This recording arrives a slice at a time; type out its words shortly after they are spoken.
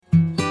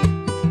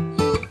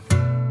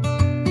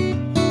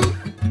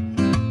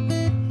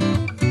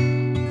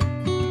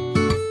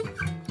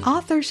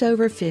Authors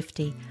Over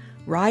 50,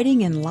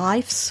 Writing in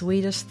Life's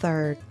Sweetest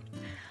Third.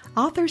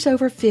 Authors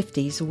Over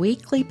 50's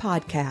weekly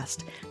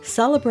podcast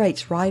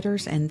celebrates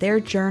writers and their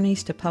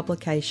journeys to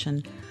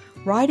publication.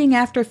 Writing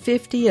after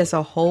 50 is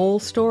a whole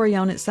story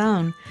on its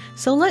own,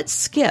 so let's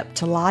skip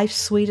to life's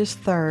sweetest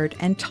third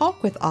and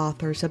talk with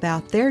authors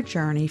about their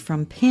journey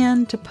from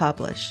pen to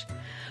publish.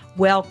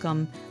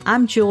 Welcome,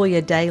 I'm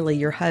Julia Daly,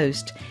 your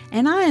host,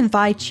 and I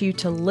invite you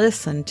to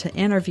listen to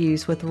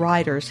interviews with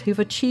writers who've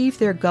achieved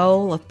their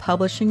goal of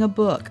publishing a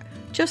book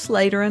just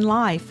later in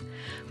life.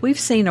 We've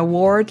seen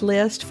award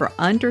lists for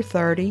under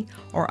 30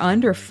 or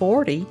under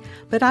 40,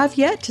 but I've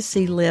yet to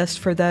see lists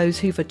for those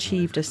who've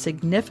achieved a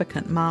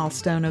significant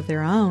milestone of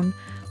their own,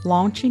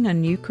 launching a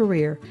new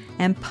career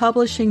and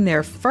publishing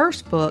their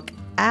first book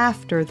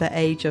after the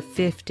age of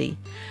 50.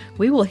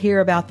 We will hear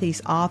about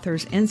these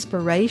authors'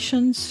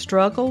 inspirations,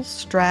 struggles,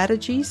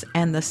 strategies,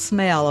 and the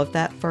smell of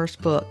that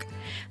first book.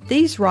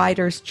 These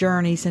writers'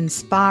 journeys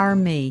inspire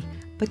me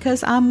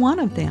because I'm one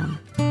of them.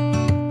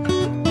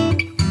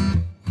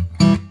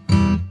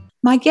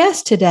 My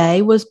guest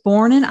today was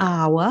born in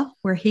Iowa,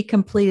 where he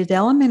completed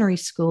elementary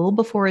school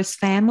before his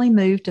family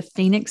moved to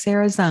Phoenix,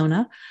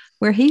 Arizona,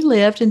 where he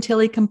lived until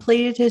he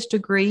completed his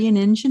degree in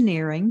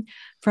engineering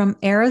from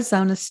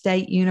Arizona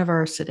State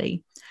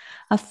University.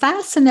 A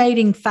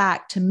fascinating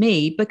fact to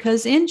me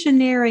because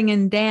engineering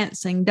and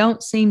dancing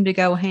don't seem to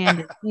go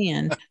hand in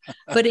hand.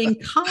 But in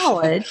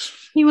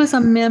college, he was a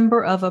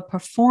member of a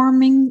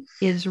performing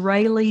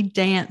Israeli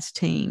dance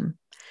team.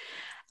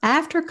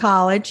 After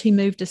college, he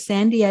moved to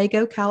San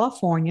Diego,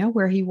 California,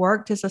 where he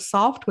worked as a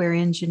software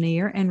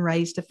engineer and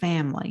raised a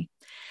family.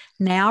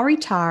 Now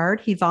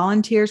retired, he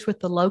volunteers with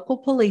the local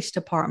police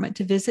department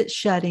to visit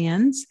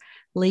shut-ins,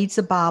 leads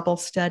a Bible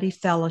study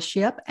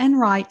fellowship, and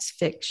writes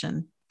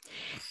fiction.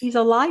 He's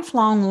a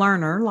lifelong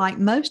learner, like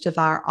most of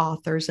our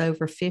authors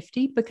over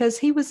 50, because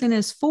he was in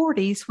his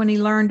 40s when he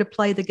learned to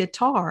play the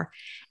guitar,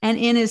 and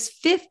in his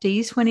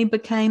 50s when he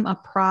became a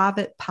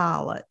private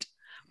pilot.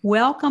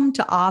 Welcome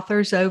to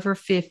Authors Over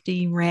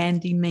 50,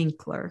 Randy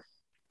Minkler.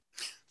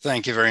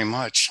 Thank you very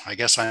much. I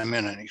guess I'm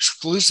in an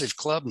exclusive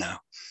club now.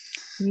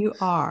 You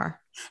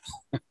are.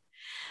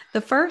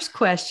 The first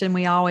question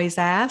we always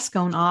ask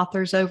on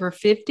Authors Over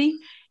 50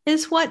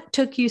 is, what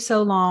took you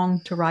so long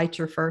to write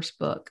your first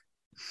book?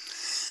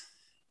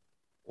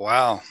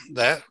 Wow,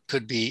 that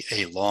could be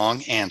a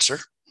long answer.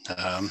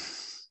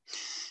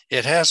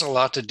 It has a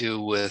lot to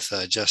do with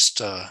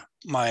just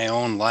my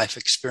own life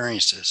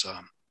experiences.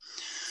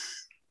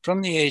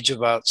 From the age of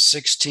about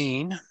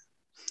 16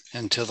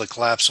 until the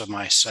collapse of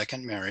my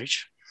second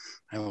marriage,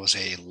 I was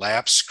a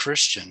lapsed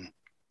Christian.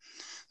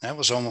 That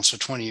was almost a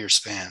 20-year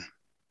span.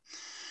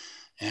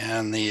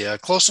 And the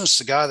closeness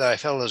to God that I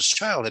felt as a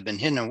child had been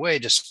hidden away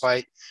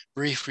despite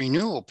brief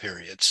renewal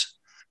periods.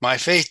 My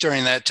faith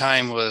during that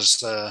time was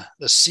the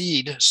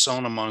seed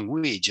sown among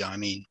weeds,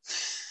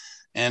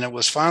 and it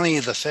was finally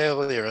the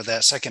failure of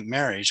that second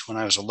marriage when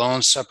I was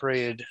alone,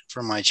 separated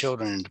from my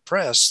children and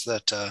depressed,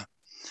 that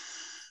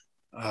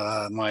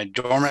my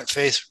dormant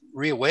faith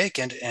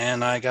reawakened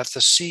and I got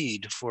the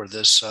seed for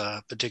this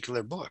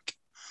particular book.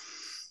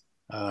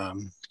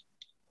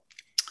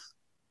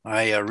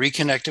 I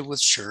reconnected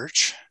with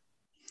church,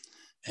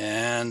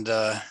 and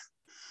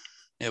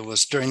it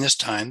was during this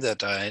time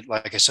that I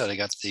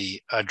got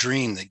a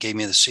dream that gave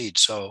me the seed.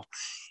 So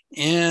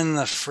in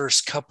the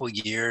first couple of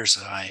years,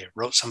 I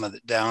wrote some of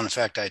it down. In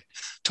fact, I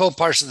told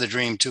parts of the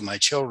dream to my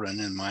children,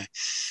 and my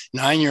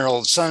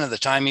 9-year-old son at the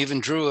time even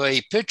drew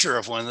a picture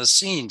of one of the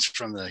scenes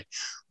from the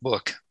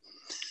book.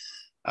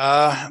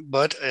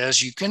 But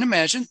as you can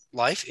imagine,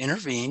 life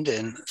intervened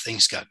and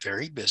things got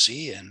very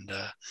busy. And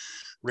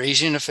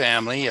raising a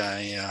family,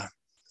 I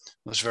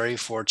was very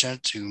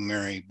fortunate to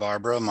marry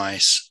Barbara, my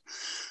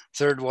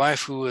third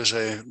wife, who was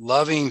a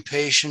loving,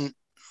 patient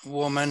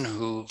woman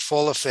who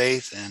full of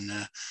faith,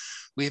 and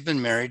we've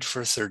been married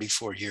for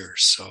 34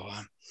 years. So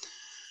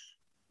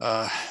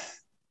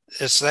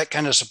it's that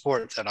kind of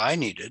support that I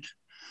needed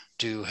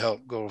to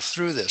help go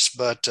through this.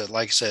 But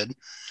like I said,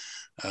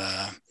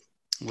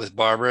 with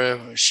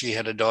Barbara, she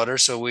had a daughter,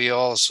 so we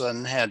all of a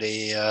sudden had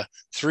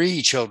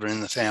 3 children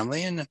in the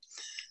family, and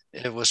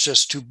it was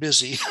just too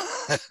busy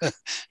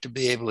to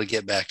be able to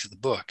get back to the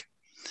book.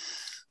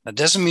 That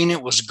doesn't mean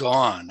it was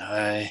gone.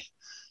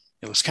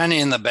 It was kind of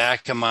in the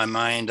back of my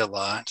mind a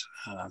lot.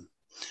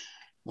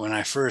 When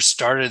I first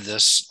started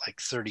this, like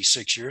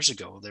 36 years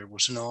ago, there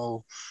was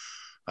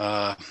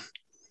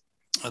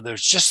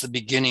there's just the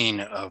beginning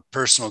of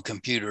personal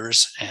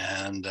computers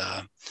and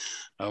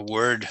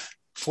word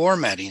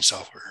formatting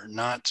software,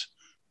 not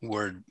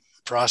word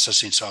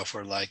processing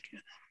software like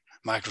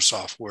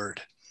Microsoft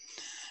Word.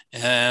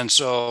 And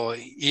so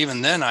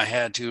even then I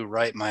had to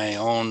write my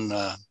own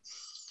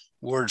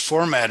Word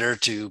formatter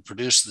to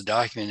produce the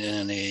document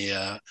in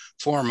a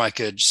form I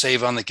could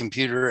save on the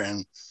computer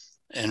and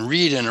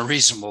read in a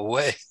reasonable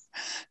way.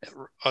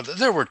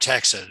 There were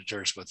text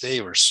editors, but they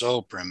were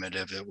so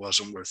primitive it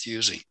wasn't worth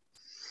using.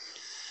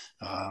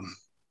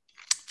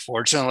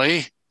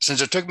 Fortunately,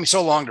 since it took me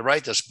so long to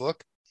write this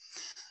book,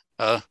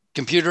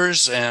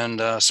 computers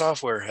and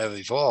software have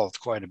evolved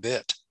quite a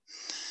bit.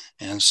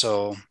 And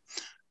so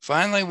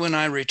finally, when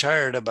I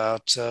retired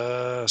about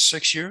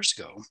 6 years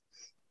ago,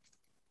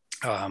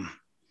 um,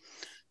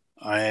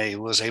 I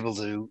was able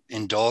to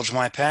indulge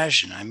my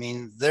passion. I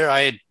mean, there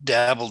I had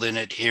dabbled in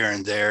it here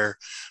and there.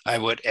 I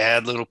would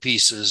add little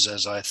pieces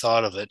as I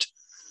thought of it,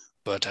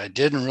 but I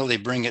didn't really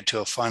bring it to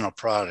a final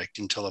product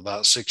until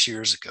about 6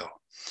 years ago.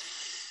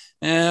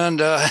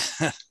 And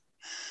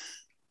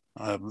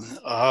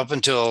up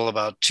until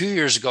about 2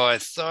 years ago, I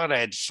thought I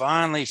had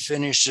finally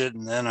finished it.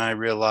 And then I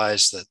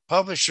realized that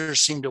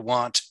publishers seem to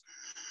want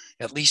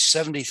at least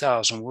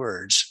 70,000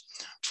 words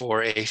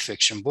for a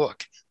fiction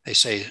book. They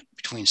say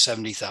between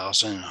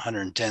 70,000 and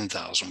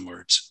 110,000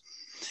 words.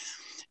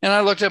 And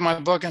I looked at my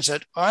book and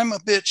said, I'm a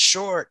bit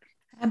short.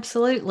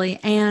 Absolutely.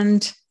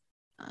 And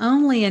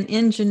only an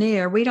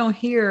engineer, we don't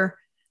hear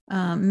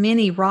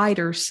many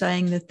writers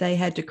saying that they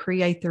had to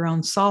create their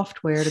own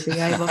software to be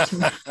able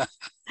to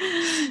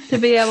to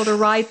be able to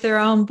write their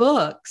own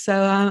book.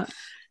 So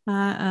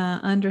I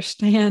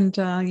understand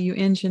you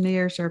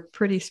engineers are a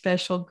pretty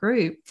special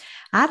group.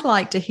 I'd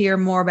like to hear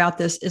more about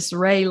this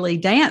Israeli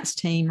dance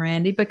team,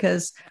 Randy,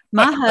 because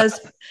my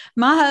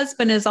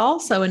husband is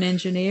also an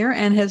engineer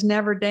and has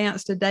never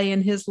danced a day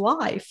in his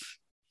life.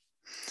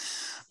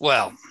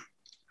 Well,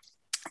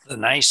 the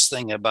nice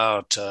thing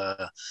about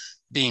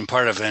being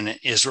part of an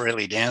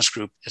Israeli dance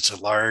group, it's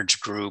a large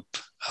group.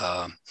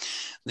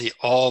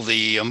 All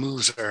the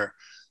moves are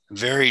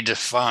very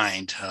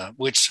defined,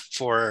 which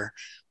for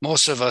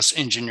most of us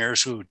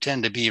engineers who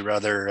tend to be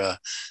rather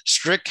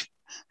strict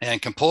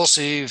and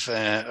compulsive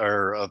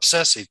or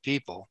obsessive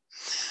people,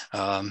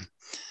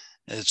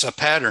 it's a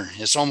pattern.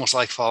 It's almost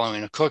like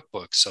following a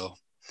cookbook. So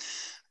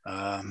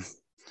at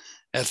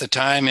the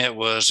time, it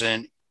was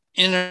an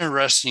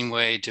interesting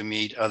way to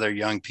meet other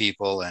young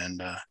people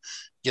and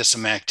get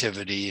some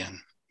activity. And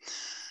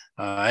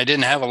I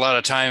didn't have a lot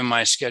of time in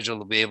my schedule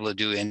to be able to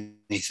do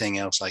anything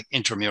else like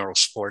intramural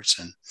sports.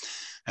 And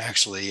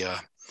actually,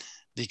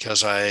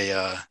 because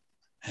I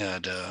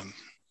had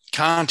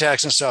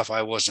contacts and stuff,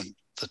 I wasn't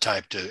the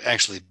type to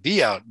actually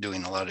be out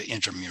doing a lot of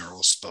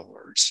intramural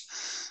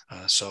sports.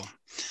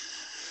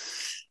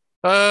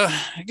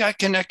 I got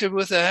connected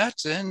with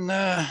that. And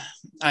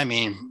I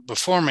mean,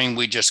 performing,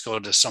 we just go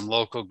to some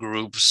local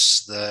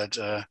groups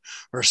that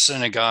were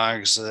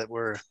synagogues that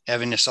were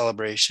having a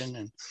celebration,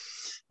 and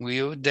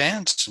we would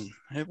dance, and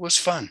it was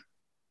fun.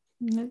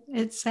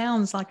 It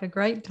sounds like a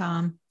great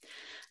time.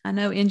 I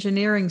know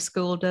engineering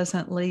school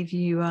doesn't leave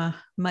you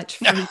much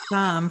free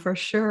time for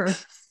sure.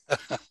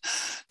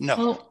 No.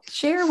 Well,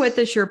 share with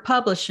us your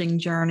publishing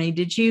journey.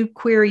 Did you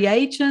query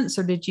agents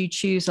or did you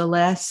choose a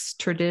less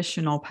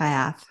traditional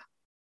path?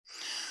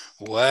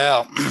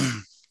 Well,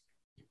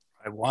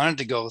 I wanted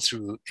to go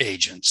through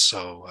agents.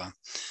 So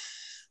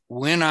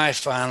when I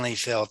finally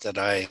felt that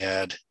I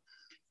had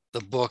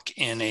the book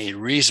in a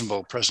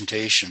reasonable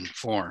presentation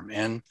form,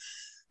 and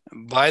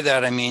by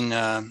that, I mean,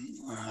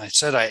 I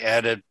said I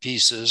added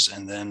pieces,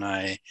 and then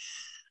I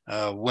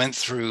went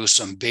through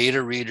some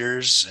beta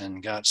readers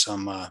and got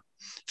some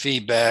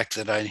feedback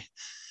that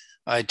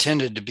I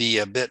tended to be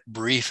a bit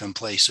brief in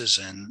places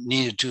and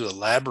needed to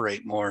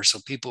elaborate more so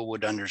people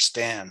would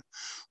understand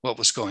what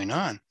was going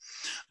on.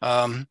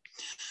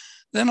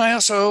 Then I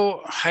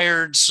also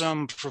hired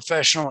some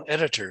professional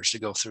editors to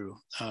go through.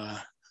 I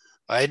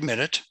admit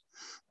it,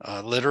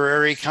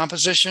 literary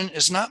composition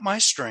is not my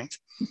strength.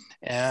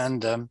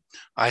 And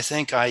I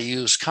think I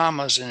use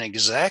commas in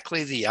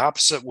exactly the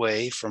opposite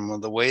way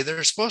from the way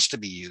they're supposed to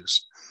be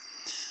used.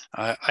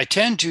 I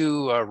tend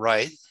to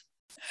write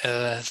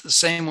the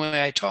same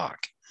way I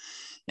talk.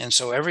 And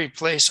so every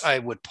place I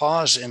would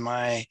pause in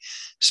my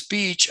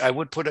speech, I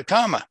would put a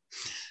comma.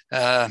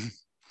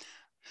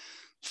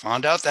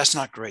 Found out that's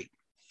not great.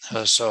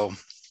 So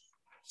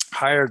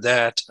hired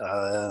that.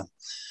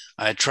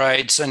 I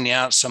tried sending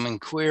out some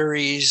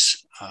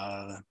inquiries.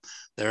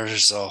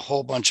 There's a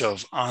whole bunch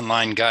of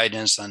online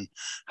guidance on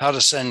how to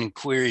send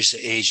inquiries to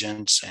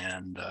agents.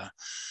 And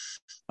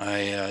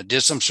I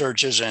did some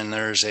searches, and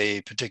there's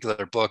a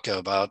particular book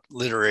about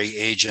literary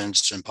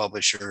agents and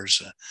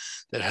publishers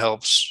that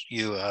helps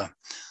you.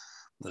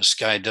 This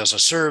guy does a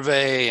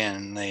survey,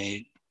 and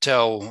the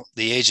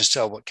agents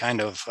tell what kind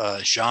of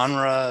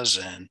genres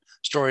and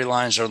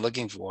storylines they're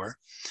looking for.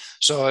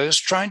 So I was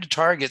trying to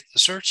target the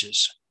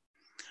searches,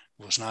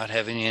 was not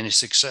having any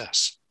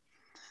success.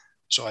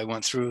 So I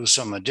went through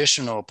some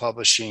additional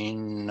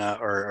publishing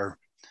or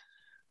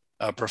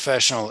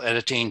professional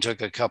editing,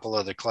 took a couple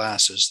other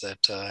classes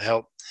that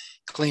helped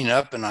clean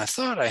up, and I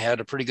thought I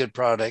had a pretty good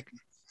product.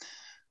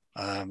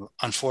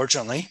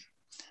 Unfortunately,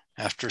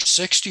 after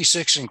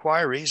 66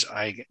 inquiries,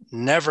 I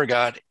never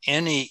got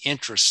any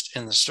interest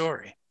in the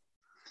story.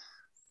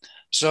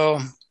 So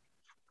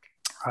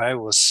I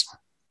was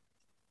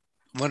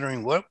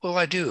wondering, what will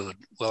I do?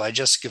 Will I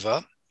just give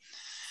up?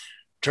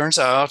 Turns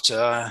out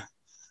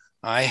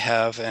I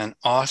have an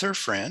author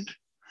friend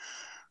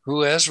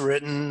who has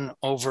written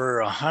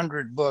over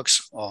 100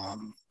 books.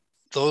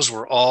 Those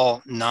were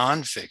all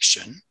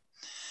nonfiction.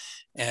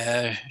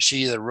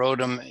 She either wrote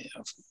them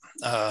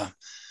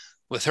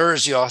with her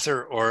as the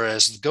author or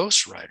as the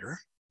ghostwriter.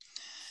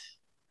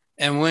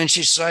 And when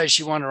she decided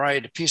she wanted to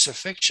write a piece of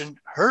fiction,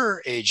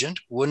 her agent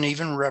wouldn't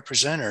even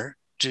represent her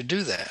to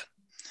do that.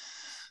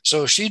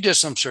 So she did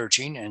some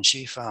searching and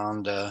she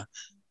found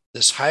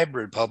this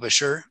hybrid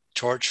publisher,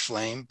 Torch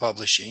Flame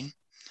Publishing.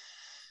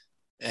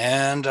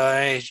 And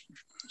I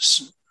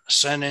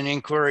sent an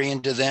inquiry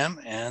into them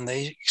and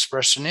they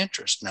expressed an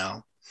interest.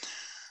 Now,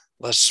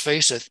 let's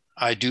face it,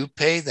 I do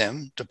pay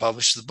them to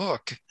publish the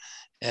book.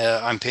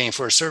 I'm paying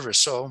for a service.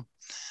 So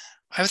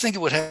I think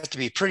it would have to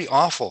be pretty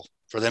awful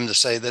for them to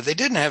say that they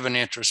didn't have an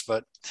interest,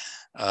 but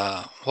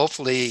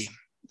hopefully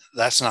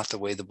that's not the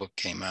way the book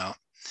came out.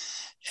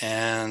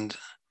 And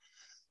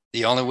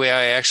the only way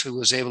I actually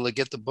was able to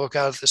get the book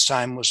out at this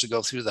time was to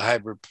go through the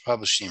hybrid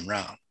publishing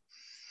route.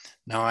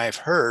 Now, I've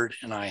heard,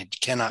 and I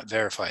cannot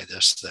verify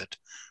this, that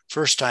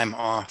first-time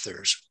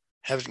authors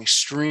have an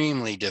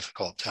extremely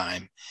difficult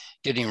time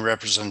getting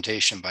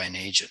representation by an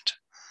agent.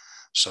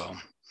 So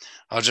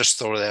I'll just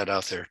throw that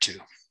out there too.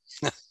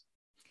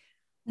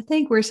 I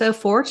think we're so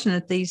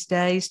fortunate these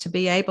days to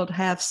be able to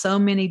have so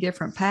many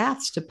different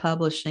paths to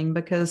publishing,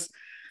 because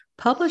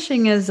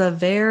publishing is a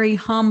very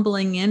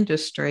humbling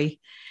industry.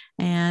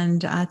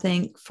 And I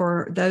think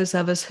for those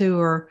of us who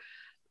are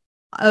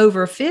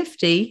over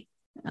 50,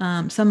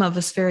 some of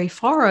us very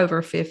far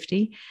over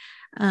 50,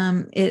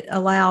 it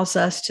allows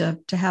us to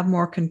have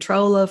more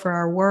control over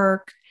our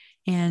work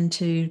and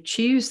to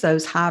choose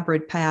those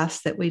hybrid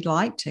paths that we'd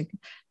like to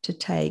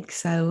take.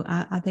 So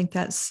I think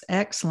that's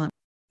excellent.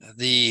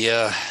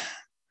 The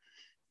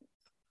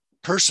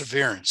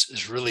perseverance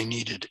is really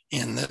needed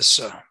in this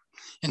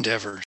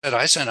endeavor.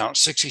 I sent out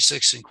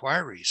 66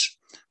 inquiries.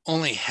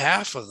 Only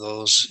half of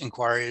those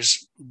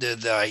inquiries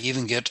did I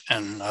even get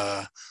an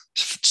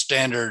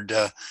standard,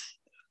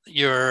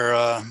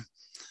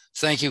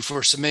 thank you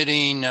for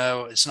submitting,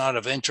 it's not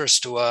of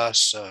interest to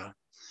us.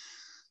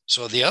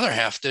 So the other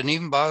half didn't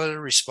even bother to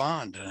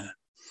respond.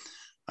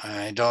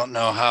 I don't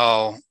know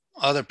how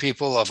other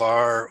people of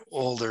our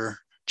older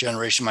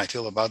generation might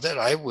feel about that.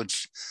 I would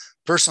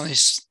personally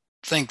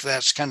think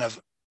that's kind of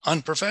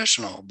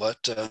unprofessional,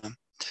 but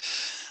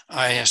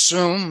I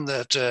assume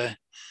that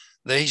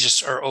they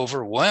just are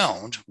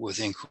overwhelmed with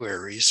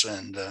inquiries,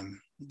 and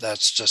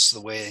that's just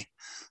the way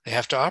they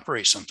have to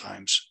operate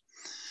sometimes.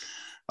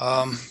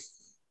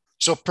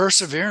 So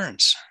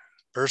perseverance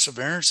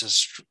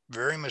is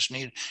very much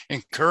needed.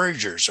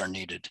 Encouragers are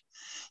needed.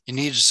 You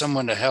need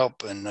someone to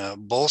help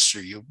and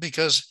bolster you,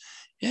 because,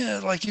 yeah,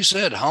 like you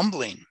said,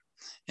 humbling,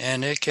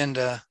 and it can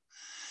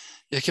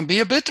be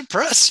a bit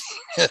depressing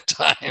at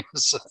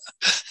times.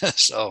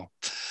 So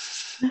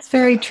that's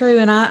very true.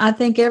 And I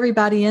think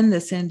everybody in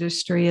this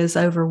industry is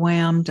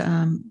overwhelmed.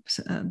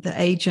 The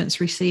agents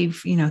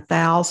receive,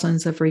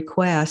 thousands of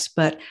requests,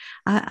 but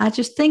I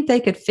just think they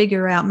could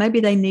figure out, maybe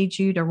they need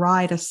you to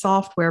write a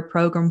software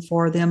program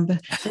for them, but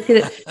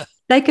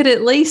they could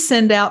at least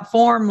send out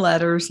form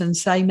letters and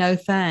say no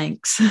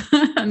thanks.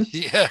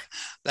 Yeah,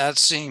 that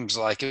seems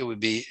like it would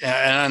be.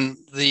 And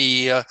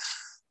the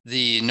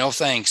no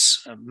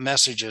thanks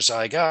messages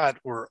I got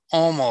were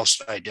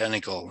almost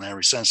identical in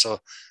every sense. So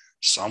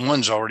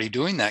someone's already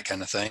doing that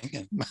kind of thing,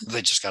 and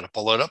they just got to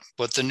pull it up,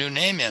 put the new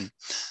name in.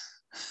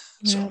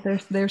 Yeah, so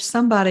there's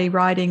somebody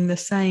writing the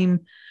same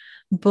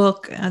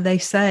book, they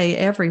say,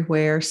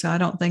 everywhere. So I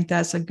don't think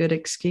that's a good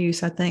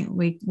excuse. I think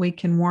we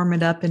can warm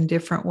it up in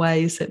different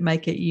ways that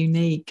make it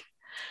unique.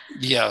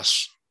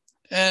 Yes,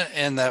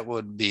 and that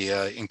would be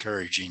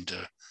encouraging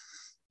to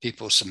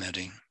people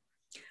submitting.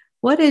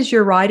 What is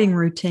your writing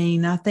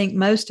routine? I think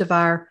most of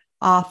our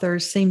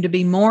authors seem to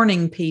be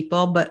morning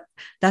people, but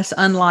that's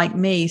unlike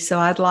me. So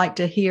I'd like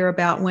to hear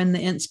about when the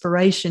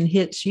inspiration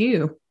hits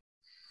you.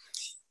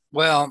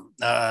 Well,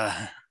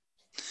 I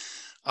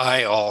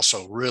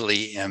also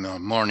really am a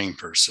morning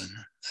person.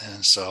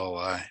 And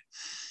so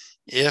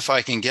if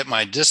I can get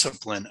my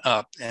discipline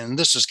up, and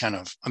this is kind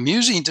of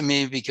amusing to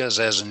me because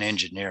as an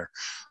engineer,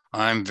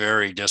 I'm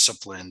very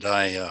disciplined.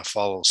 I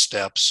follow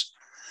steps.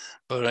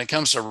 But when it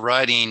comes to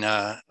writing,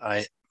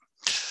 I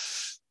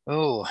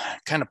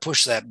kind of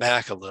push that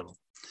back a little.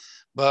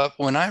 But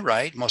when I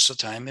write, most of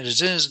the time it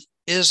is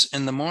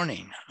in the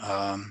morning.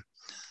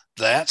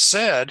 That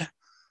said,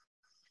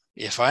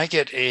 if I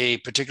get a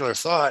particular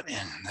thought,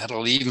 and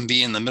that'll even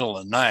be in the middle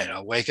of the night,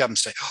 I'll wake up and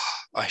say, oh,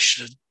 I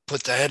should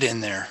put that in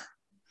there.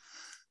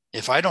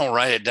 If I don't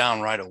write it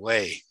down right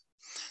away,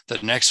 the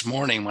next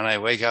morning when I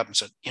wake up and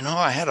say,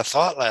 I had a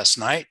thought last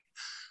night,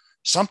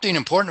 something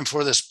important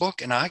for this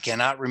book, and I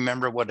cannot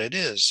remember what it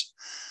is.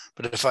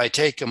 But if I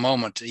take a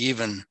moment to,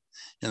 even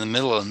in the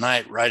middle of the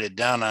night, write it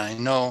down, I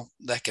know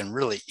that can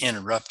really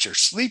interrupt your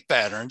sleep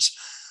patterns,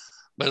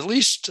 but at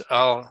least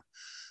I'll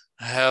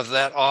have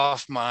that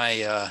off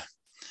my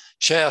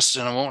chest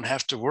and I won't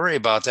have to worry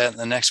about that. And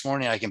the next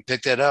morning I can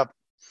pick that up.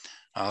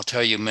 I'll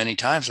tell you many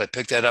times I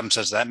pick that up and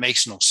says, that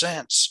makes no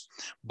sense,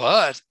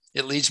 but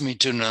it leads me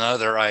to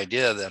another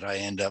idea that I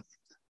end up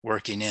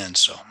working in.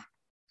 So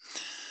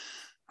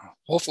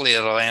hopefully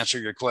it'll answer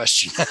your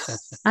question.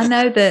 I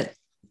know that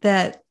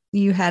that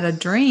you had a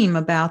dream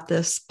about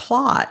this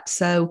plot.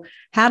 So,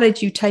 how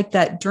did you take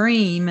that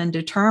dream and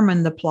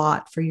determine the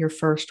plot for your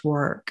first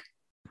work?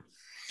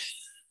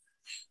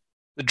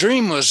 The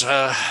dream was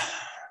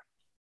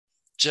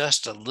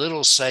just a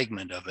little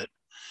segment of it,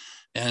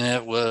 and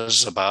it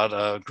was about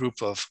a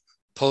group of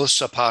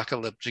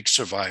post-apocalyptic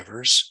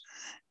survivors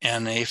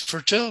and a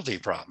fertility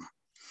problem.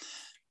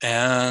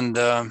 And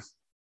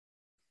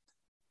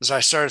as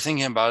I started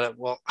thinking about it,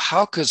 well,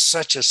 how could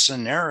such a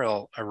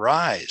scenario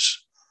arise?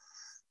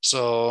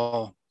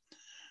 So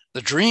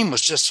the dream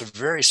was just a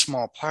very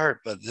small part,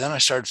 but then I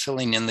started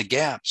filling in the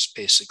gaps,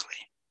 basically.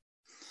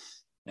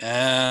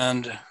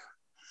 And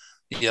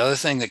the other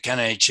thing that kind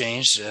of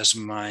changed as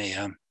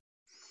my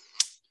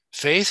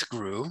faith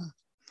grew,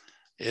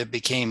 it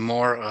became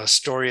more a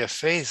story of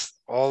faith.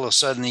 All of a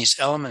sudden, these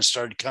elements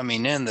started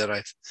coming in that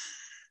I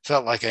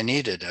felt like I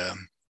needed.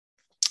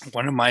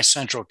 One of my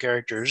central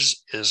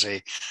characters is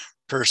a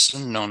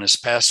person known as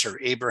Pastor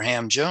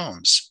Abraham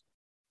Jones.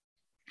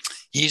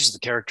 He's the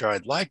character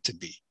I'd like to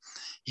be.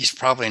 He's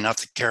probably not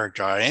the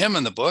character I am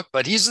in the book,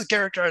 but he's the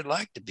character I'd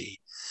like to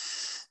be.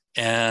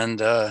 And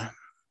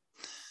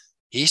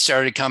he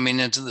started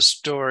coming into the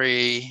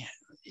story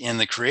in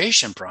the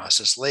creation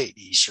process late.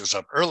 He shows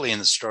up early in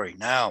the story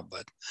now,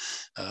 but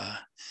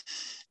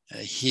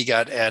he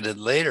got added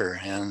later.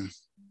 And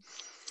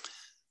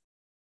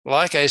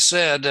like I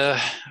said,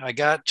 I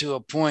got to a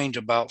point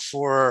about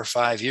 4 or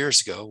 5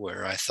 years ago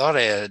where I thought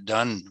I had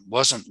done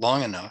wasn't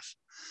long enough.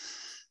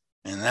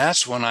 And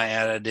that's when I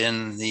added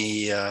in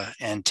the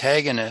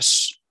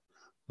antagonists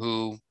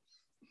who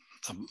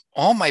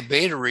all my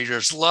beta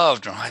readers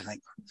loved. And I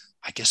think,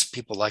 I guess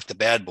people like the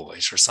bad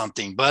boys or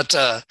something, but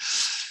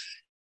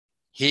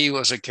he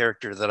was a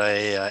character that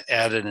I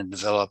added and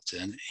developed.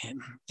 And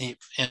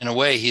in a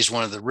way, he's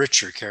one of the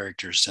richer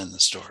characters in the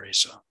story.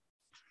 So.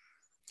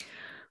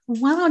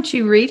 Why don't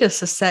you read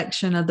us a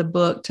section of the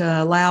book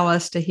to allow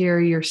us to hear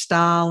your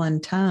style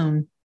and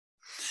tone?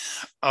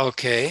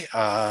 Okay.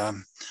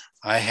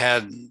 I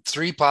had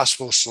 3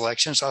 possible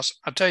selections.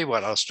 I'll tell you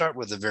what, I'll start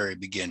with the very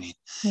beginning,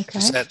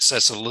 because that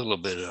sets a little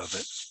bit of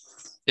it,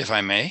 if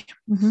I may.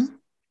 Mm-hmm.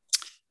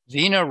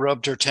 Vina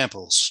rubbed her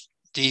temples,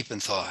 deep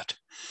in thought,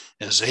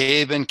 as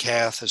Abe and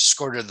Kath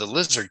escorted the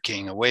Lizard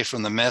King away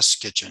from the mess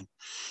kitchen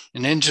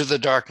and into the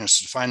darkness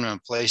to find him a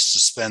place to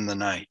spend the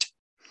night.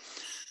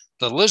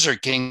 The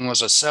Lizard King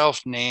was a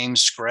self-named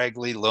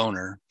scraggly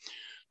loner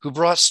who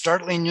brought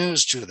startling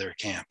news to their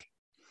camp.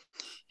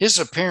 His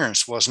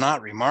appearance was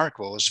not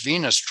remarkable, as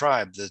Vina's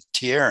tribe, the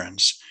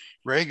Tierrans,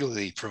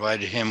 regularly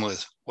provided him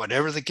with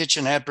whatever the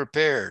kitchen had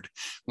prepared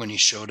when he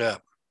showed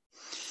up.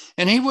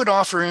 And he would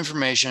offer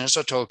information as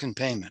a token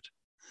payment.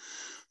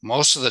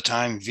 Most of the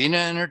time, Vina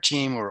and her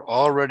team were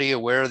already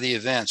aware of the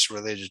events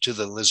related to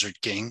the Lizard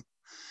King,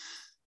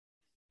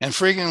 and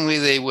frequently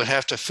they would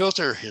have to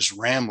filter his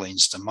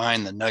ramblings to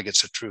mine the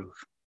nuggets of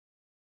truth.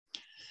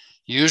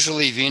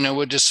 Usually, Vina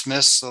would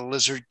dismiss the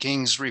Lizard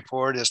King's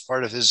report as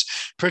part of his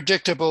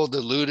predictable,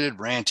 diluted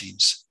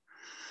rantings.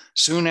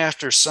 Soon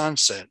after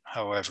sunset,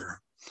 however,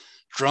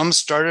 drums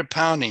started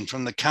pounding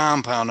from the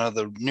compound of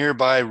the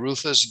nearby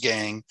ruthless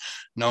gang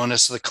known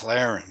as the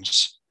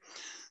Clarens.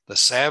 The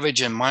savage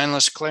and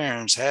mindless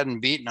Clarens hadn't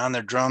beaten on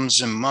their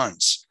drums in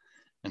months,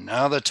 and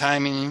now the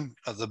timing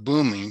of the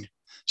booming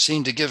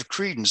seemed to give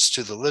credence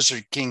to the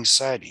Lizard King's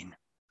sighting.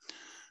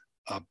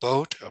 A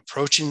boat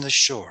approaching the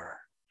shore.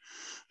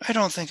 I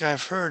don't think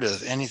I've heard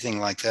of anything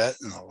like that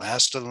in the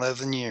last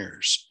 11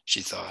 years,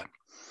 she thought.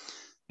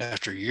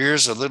 After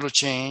years of little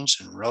change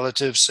and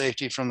relative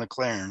safety from the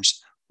Clarens,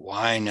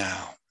 why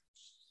now?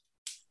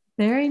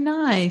 Very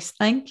nice.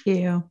 Thank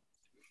you.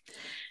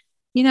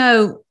 You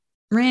know,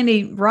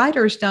 Randy,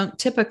 writers don't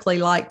typically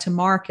like to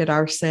market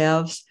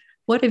ourselves.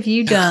 What have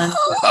you done?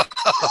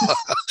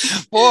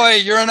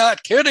 Boy, you're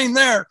not kidding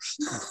there.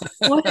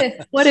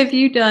 What have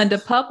you done to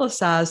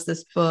publicize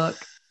this book?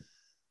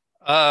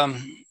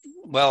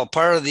 Well,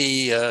 part of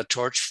the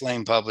Torch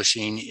Flame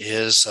Publishing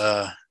is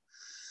a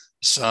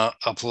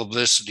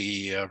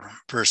publicity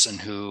person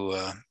who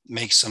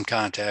makes some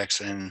contacts,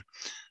 and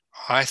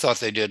I thought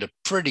they did a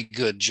pretty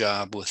good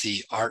job with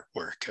the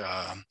artwork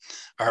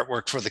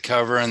for the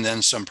cover, and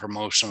then some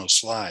promotional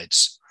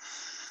slides.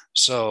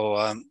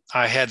 So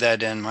I had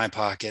that in my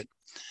pocket.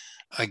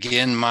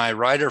 Again, my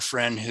writer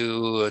friend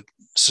who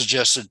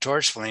suggested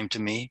Torch Flame to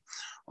me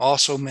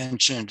also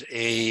mentioned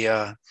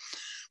a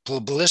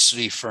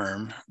publicity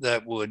firm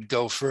that would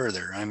go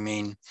further. I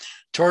mean,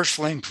 Torch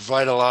Flame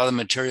provided a lot of the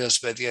materials,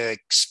 but they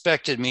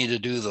expected me to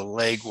do the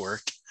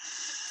legwork.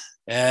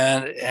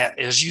 And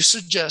as you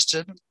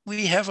suggested,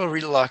 we have a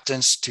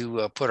reluctance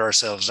to put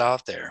ourselves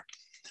out there.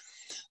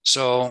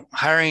 So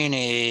hiring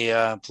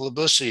a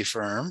publicity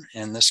firm,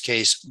 in this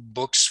case,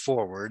 Books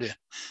Forward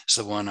is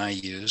the one I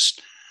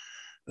used.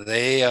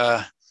 They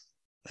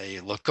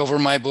look over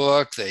my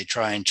book, they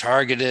try and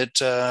target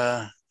it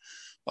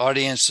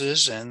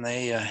audiences, and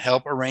they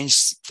help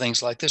arrange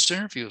things like this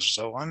interview.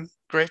 So I'm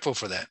grateful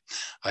for that.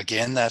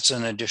 Again, that's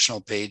an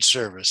additional paid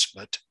service,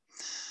 but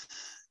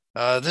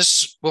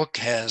This book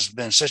has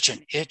been such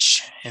an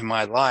itch in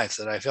my life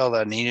that I felt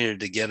I needed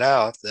to get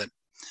out, that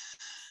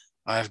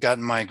I've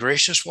gotten my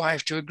gracious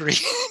wife to agree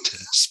to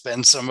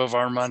spend some of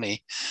our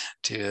money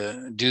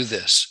to do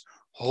this.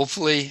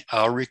 Hopefully,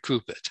 I'll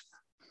recoup it.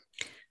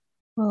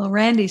 Well,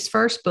 Randy's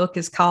first book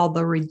is called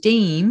The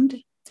Redeemed.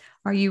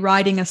 Are you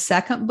writing a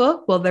second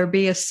book? Will there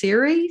be a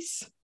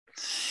series?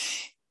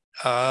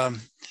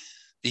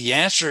 The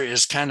answer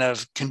is kind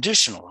of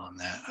conditional on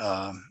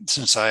that,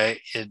 since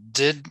it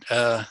did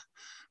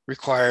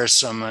require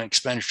some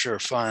expenditure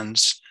of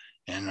funds,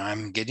 and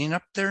I'm getting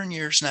up there in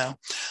years now.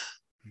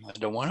 I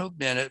don't want to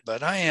admit it,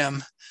 but I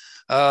am.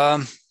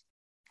 I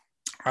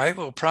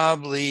will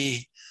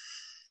probably,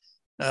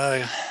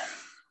 I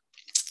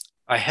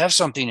have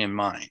something in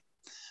mind,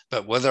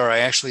 but whether I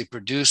actually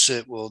produce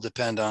it will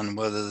depend on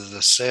whether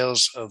the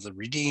sales of The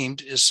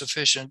Redeemed is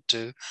sufficient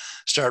to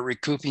start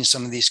recouping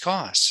some of these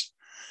costs.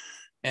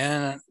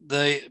 And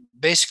the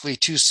basically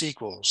two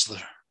sequels.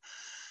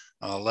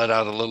 I'll let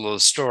out a little of the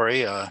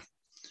story. I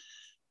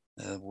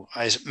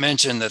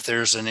mentioned that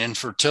there's an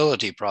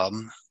infertility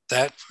problem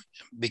that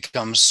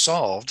becomes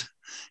solved,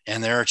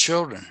 and there are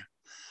children.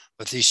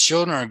 But these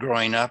children are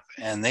growing up,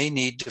 and they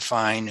need to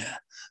find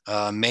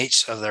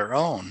mates of their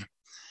own.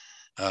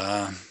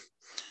 The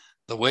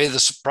way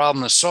this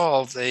problem is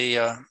solved,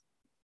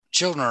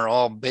 children are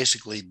all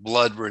basically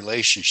blood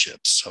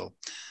relationships, so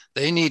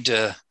they need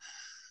to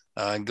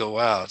go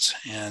out.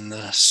 And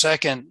the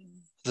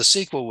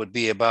sequel would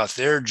be about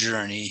their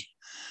journey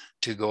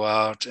to go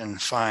out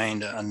and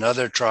find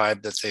another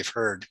tribe that they've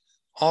heard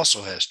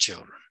also has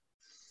children.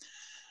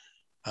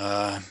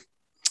 And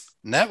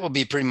that will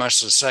be pretty much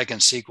the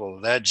second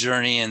sequel, that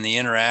journey and the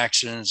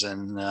interactions.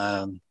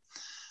 And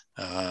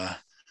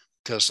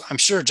because I'm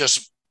sure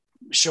just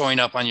showing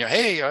up on your,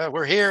 hey,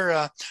 we're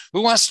here,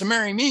 who wants to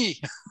marry me?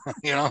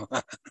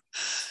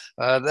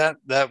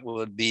 That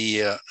would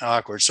be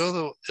awkward.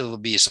 So there'll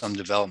be some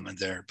development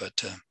there.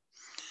 But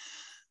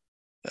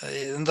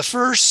in the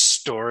first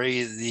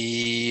story,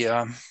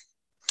 the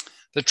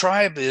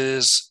tribe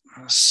is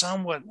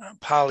somewhat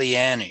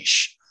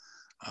Pollyannish.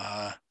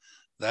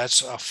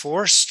 That's a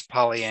forced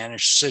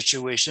Pollyannish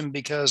situation,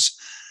 because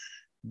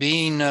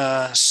being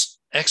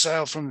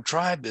exiled from the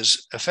tribe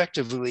is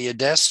effectively a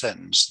death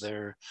sentence.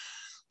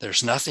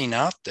 There's nothing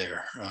out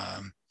there.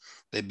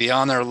 They'd be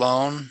on their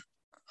own.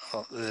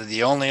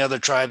 The only other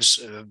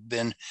tribes have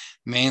been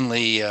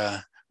mainly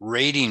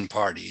raiding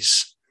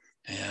parties,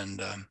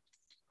 and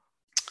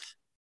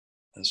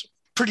it's a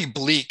pretty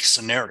bleak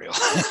scenario.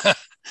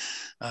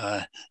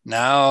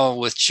 Now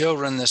with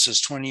children, this is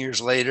 20 years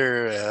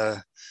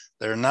later,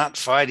 they're not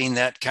fighting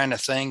that kind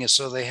of thing,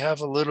 so they have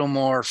a little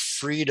more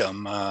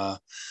freedom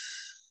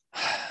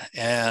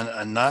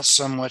and not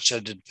so much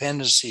a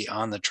dependency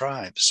on the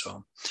tribe.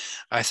 So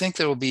I think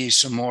there will be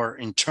some more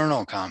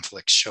internal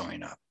conflicts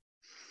showing up.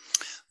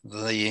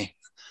 The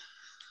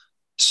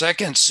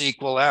second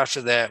sequel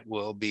after that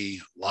will be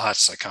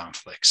lots of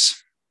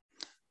conflicts.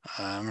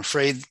 I'm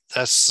afraid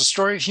that's the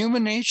story of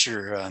human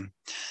nature.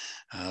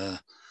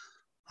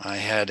 I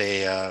had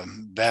a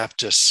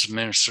Baptist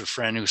minister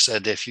friend who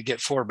said, if you get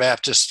 4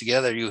 Baptists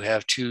together, you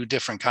have 2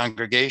 different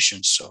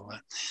congregations. So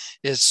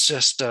it's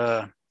just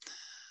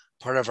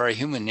part of our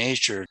human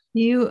nature.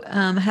 You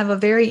have a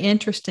very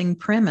interesting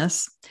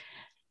premise.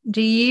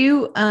 Do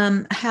you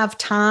have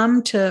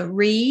time to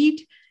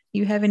read?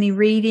 You have any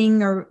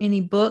reading or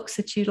any books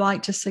that you'd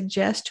like to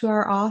suggest to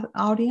our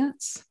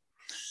audience?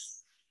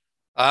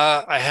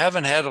 I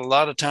haven't had a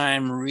lot of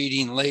time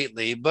reading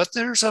lately, but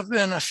there's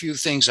been a few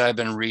things I've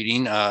been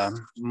reading.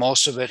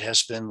 Most of it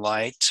has been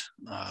light.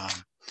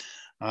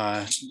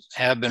 I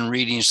have been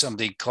reading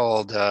something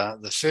called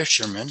The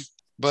Fisherman,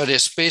 but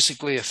it's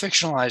basically a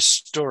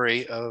fictionalized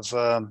story of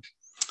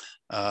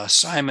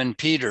Simon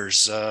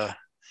Peter's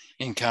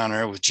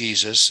encounter with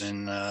Jesus,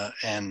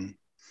 and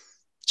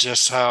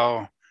just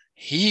how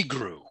he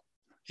grew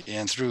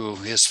and through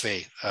his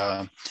faith.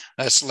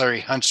 That's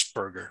Larry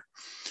Huntsberger.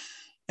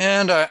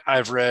 And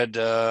I've read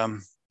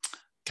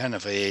kind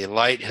of a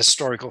light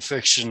historical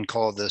fiction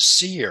called The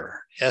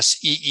Seer,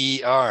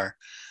 Seer,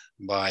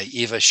 by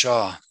Eva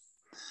Shaw.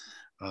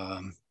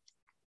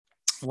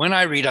 When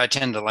I read, I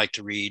tend to like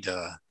to read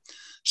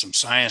some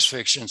science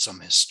fiction, some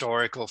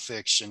historical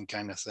fiction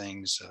kind of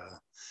things,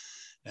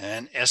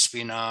 and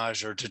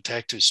espionage or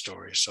detective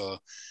stories. So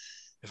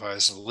if I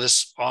was to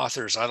list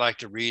authors I like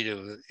to read,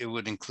 it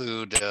would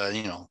include,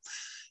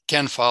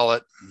 Ken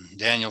Follett,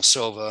 Daniel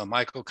Silva,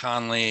 Michael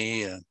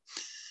Conley,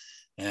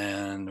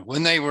 and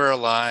when they were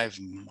alive,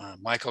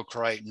 Michael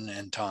Crichton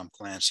and Tom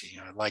Clancy.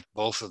 I like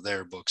both of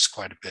their books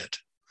quite a bit.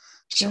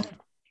 So.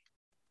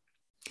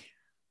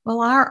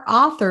 Well, our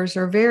authors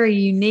are very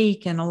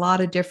unique in a lot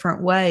of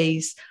different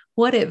ways.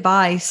 What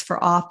advice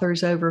for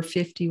authors over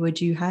 50 would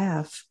you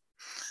have?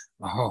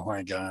 Oh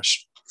my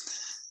gosh.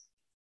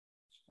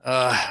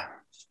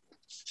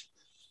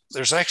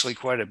 There's actually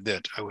quite a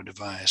bit I would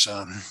advise.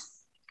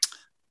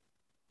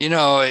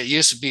 It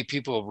used to be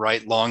people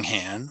write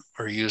longhand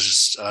or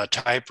use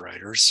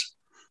typewriters.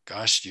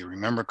 Gosh, do you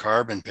remember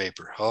carbon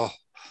paper? Oh,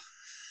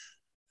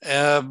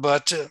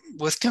 But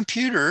with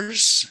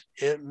computers,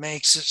 it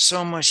makes it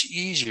so much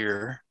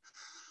easier,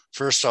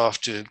 first off,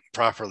 to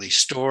properly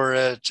store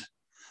it.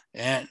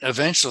 And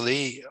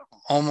eventually,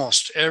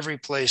 almost every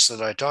place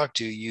that I talk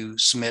to, you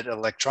submit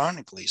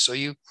electronically. So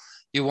you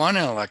want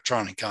an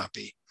electronic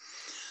copy.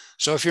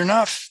 So if you're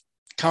not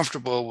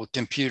comfortable with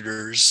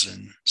computers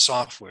and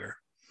software,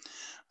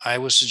 I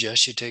would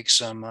suggest you take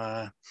some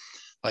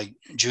like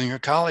junior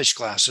college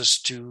classes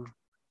to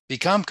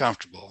become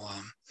comfortable.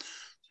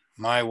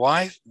 My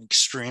wife,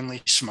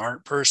 extremely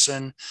smart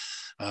person,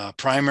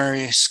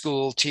 primary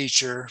school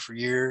teacher for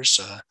years,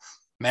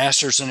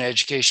 master's in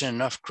education,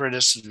 enough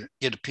credits to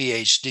get a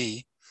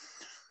PhD.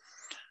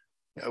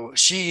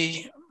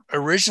 She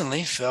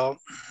originally felt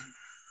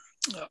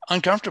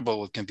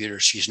uncomfortable with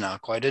computers. She's now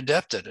quite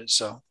adept at it.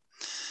 So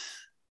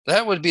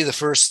that would be the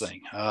first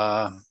thing.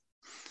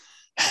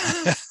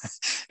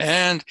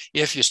 And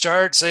if you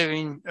start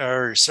saving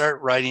or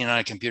start writing on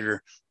a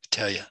computer, I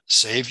tell you,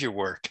 save your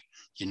work.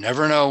 You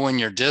never know when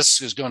your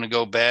disk is going to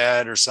go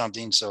bad or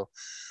something. So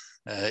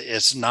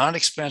it's not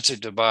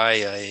expensive to buy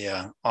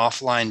a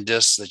offline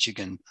disk that you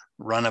can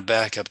run a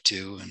backup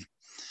to, and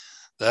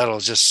that'll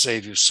just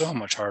save you so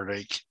much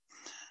heartache.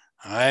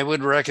 I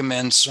would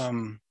recommend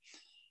some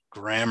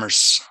grammar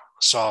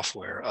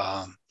software.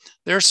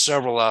 There's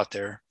several out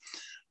there.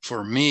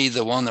 For me,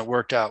 the one that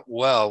worked out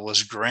well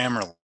was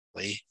Grammarly.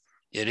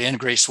 It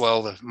integrates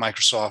well with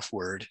Microsoft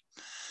Word.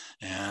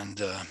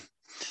 And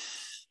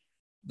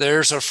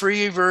there's a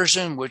free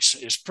version, which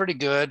is pretty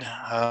good,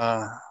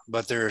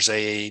 but there's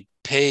a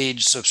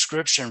paid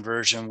subscription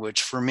version,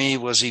 which for me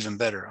was even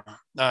better.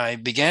 I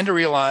began to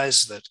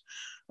realize that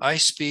I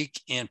speak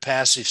in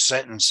passive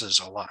sentences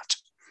a lot.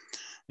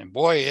 And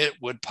boy,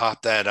 it would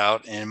pop that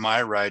out in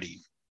my writing.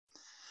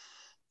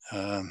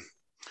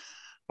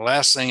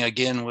 Last thing,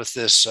 again, with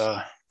this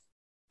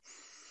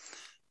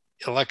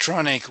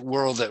electronic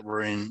world that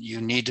we're in, you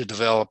need to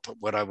develop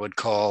what I would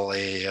call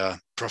a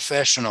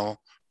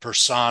professional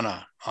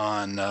persona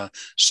on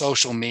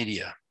social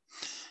media.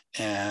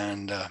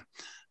 And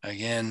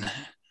again,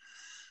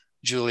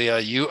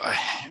 Julia,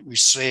 we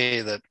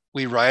say that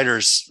we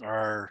writers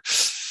are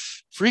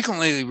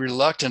frequently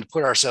reluctant to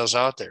put ourselves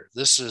out there.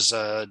 This is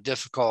a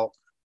difficult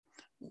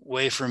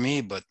way for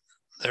me, but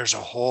there's a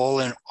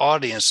whole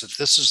audience that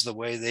this is the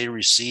way they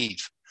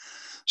receive.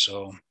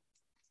 So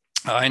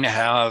I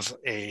have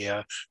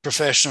a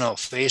professional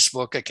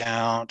Facebook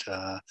account.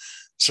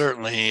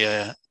 Certainly,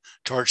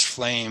 Torch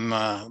Flame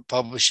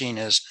Publishing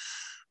has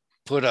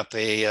put up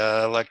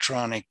a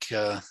electronic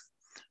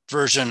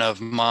version of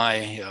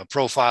my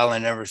profile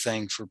and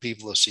everything for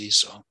people to see.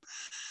 So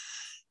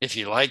if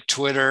you like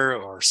Twitter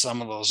or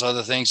some of those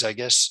other things, I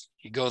guess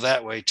you go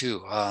that way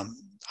too.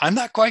 I'm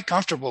not quite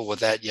comfortable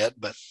with that yet,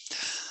 but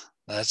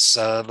that's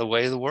the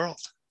way of the world.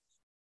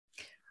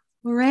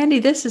 Well, Randy,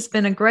 this has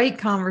been a great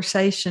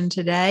conversation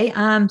today.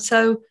 I'm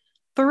so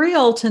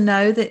thrilled to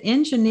know that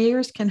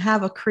engineers can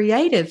have a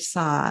creative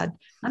side.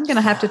 I'm going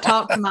to have to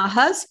talk to my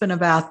husband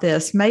about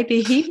this.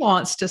 Maybe he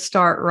wants to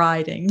start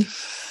writing.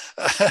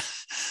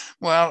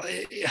 Well,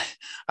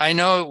 I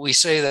know we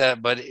say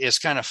that, but it's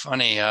kind of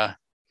funny.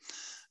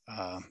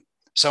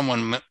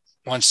 Someone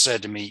once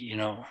said to me,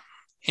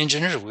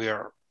 engineers, we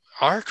are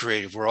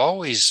creative. We're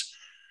always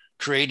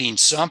creating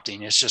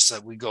something. It's just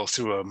that we go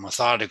through a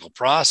methodical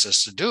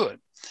process to do it.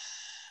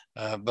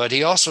 But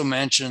he also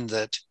mentioned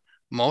that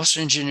most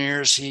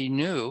engineers he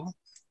knew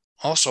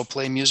also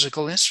play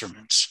musical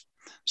instruments.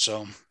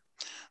 So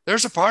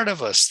there's a part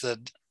of us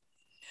that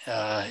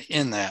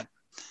in that.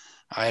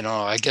 I don't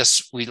know. I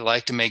guess we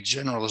like to make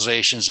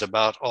generalizations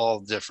about all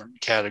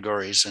different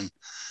categories and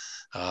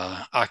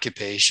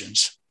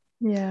occupations.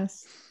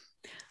 Yes.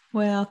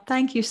 Well,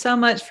 thank you so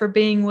much for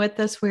being with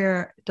us.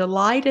 We're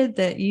delighted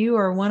that you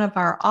are one of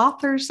our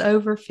authors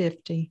over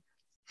 50.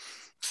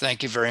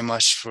 Thank you very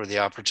much for the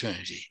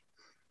opportunity.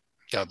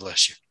 God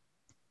bless you.